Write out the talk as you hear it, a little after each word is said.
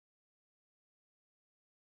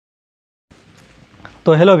তো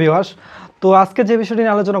hello viewers, তো আজকে যে বিষয়টি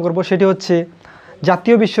নিয়ে আলোচনা করব সেটি হচ্ছে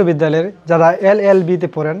জাতীয় বিশ্ববিদ্যালয়ের যারা এলএলবিতে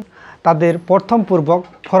পড়েন তাদের প্রথম পূর্বক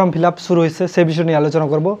ফর্ম ফিল আপ শুরু হয়েছে সেই বিষয় নিয়ে আলোচনা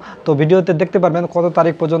করব। তো ভিডিওতে দেখতে পারবেন কত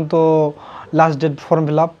তারিখ পর্যন্ত last date form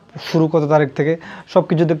fill up শুরু, কত তারিখ থেকে সব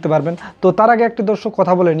কিছু দেখতে পারবেন। তো তার আগে একটি দর্শক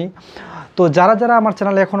কথা বলে নিই, তো যারা যারা আমার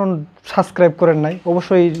চ্যানেলে এখনও সাবস্ক্রাইব করেন নাই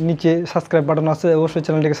অবশ্যই নিচে সাবস্ক্রাইব বাটন আছে, অবশ্যই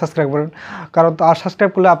চ্যানেলটিকে সাবস্ক্রাইব করেন, কারণ আর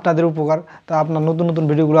সাবস্ক্রাইব করলে আপনাদের উপকার, তা আপনার নতুন নতুন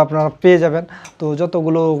ভিডিওগুলো আপনারা পেয়ে যাবেন। তো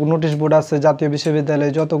যতগুলো নোটিশ বোর্ড আছে জাতীয়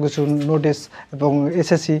বিশ্ববিদ্যালয়ে, যত কিছু নোটিশ এবং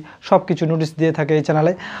এসএসসি সব কিছু নোটিশ দিয়ে থাকে এই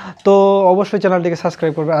চ্যানেলে। তো অবশ্যই চ্যানেলটিকে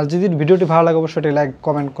সাবস্ক্রাইব করবেন, আর যদি ভিডিওটি ভালো লাগে অবশ্যই লাইক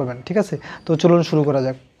কমেন্ট করবেন, ঠিক আছে? তো চলুন শুরু করা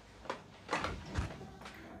যাক।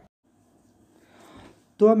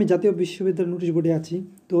 তো আমি জাতীয় বিশ্ববিদ্যালয় নোটিশ বোর্ডে আছি।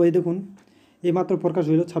 তো এই দেখুন, এইমাত্র প্রকাশ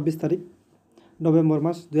হইল 26 তারিখ নভেম্বর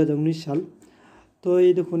মাস 2019 সাল। তো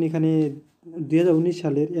এই দেখুন এখানে 2019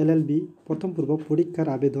 সালের এলএলবি প্রথম পূর্ব পরীক্ষার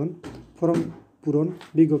আবেদন ফর্ম পূরণ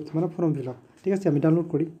বিজ্ঞপ্তি, মানে ফর্ম ফিল আপ। ঠিক আছে, আমি ডাউনলোড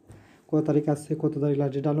করি কত তারিখ আছে, কত তারিখ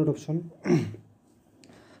লাগছে, ডাউনলোড অপশন।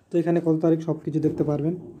 তো এখানে কত তারিখ সব কিছু দেখতে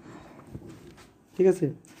পারবেন, ঠিক আছে?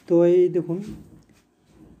 তো এই দেখুন,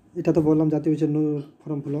 এটা তো বললাম জাতীয় বিশ্ববিদ্যালয়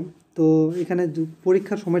ফর্ম ফিল আপ। তো এখানে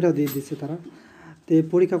পরীক্ষার সময়টাও দিয়ে দিচ্ছে তারা। তো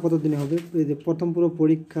পরীক্ষা কত দিনে হবে, এই যে প্রথম পুরো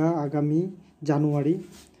পরীক্ষা আগামী জানুয়ারি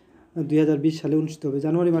 2020 সালে অনুষ্ঠিত হবে।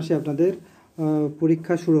 জানুয়ারি মাসে আপনাদের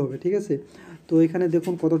পরীক্ষা শুরু হবে, ঠিক আছে? তো এখানে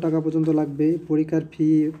দেখুন কত টাকা পর্যন্ত লাগবে। পরীক্ষার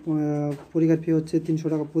ফি হচ্ছে 300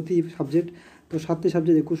 টাকা প্রতি সাবজেক্ট। তো 7টি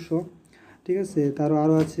সাবজেক্ট 2100, ঠিক আছে?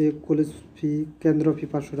 আরও আছে কলেজ ফি, কেন্দ্র ফি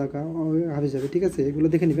 500 টাকা হবে যাবে, ঠিক আছে? এগুলো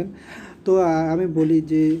দেখে নেবেন। তো আমি বলি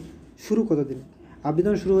যে শুরু কত দিন,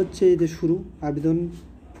 আবেদন শুরু হচ্ছে, এই যে শুরু আবেদন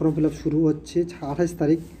ফর্ম ফিল আপ শুরু হচ্ছে 28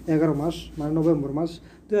 তারিখ 11 মাস, মানে নভেম্বর মাস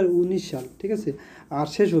 2019 সাল, ঠিক আছে? আর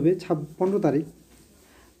শেষ হবে 15 তারিখ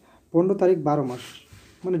 12 মাস,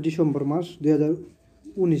 মানে ডিসেম্বর মাস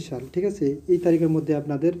 2019 সাল, ঠিক আছে? এই তারিখের মধ্যে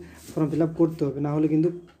আপনাদের ফর্ম ফিল আপ করতে হবে, না হলে কিন্তু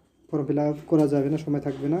ফর্ম ফিল আপ করা যাবে না, সময়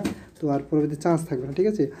থাকবে না, তো আর পরবর্তী চান্স থাকবে না, ঠিক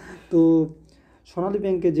আছে? তো সোনালী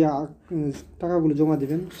ব্যাংকে যে টাকাগুলো জমা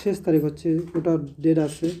দেবেন শেষ তারিখ হচ্ছে, ওটা ডেট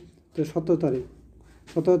আছে তো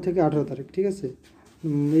 17 থেকে 18 তারিখ, ঠিক আছে?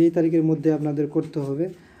 এই তারিখের মধ্যে আপনাদের করতে হবে।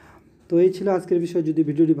 তো এই ছিল আজকের বিষয়। যদি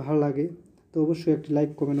ভিডিওটি ভালো লাগে তো অবশ্যই একটি লাইক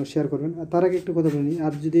করবেন ও শেয়ার করবেন। আর তার আগে একটু কথা বলিনি,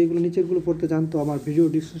 আর যদি এগুলো নিচেরগুলো পড়তে চান তো আমার ভিডিও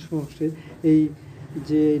ডিসক্রিপশন বক্সে এই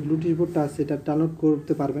যে নোটিশ বোর্ডটা আছে এটা ডাউনলোড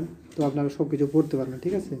করতে পারবেন, তো আপনারা সব কিছু পড়তে পারবেন,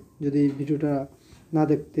 ঠিক আছে? যদি ভিডিওটা না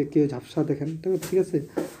দেখতে কেউ ঝাপসা দেখেন তো ঠিক আছে।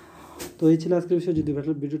 তো এই ছিল আজকের বিষয়। যদি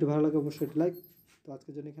ভিডিওটি ভালো লাগে অবশ্যই একটি লাইক। তো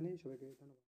আজকের জন্য এখানেই, সবাইকে ধন্যবাদ।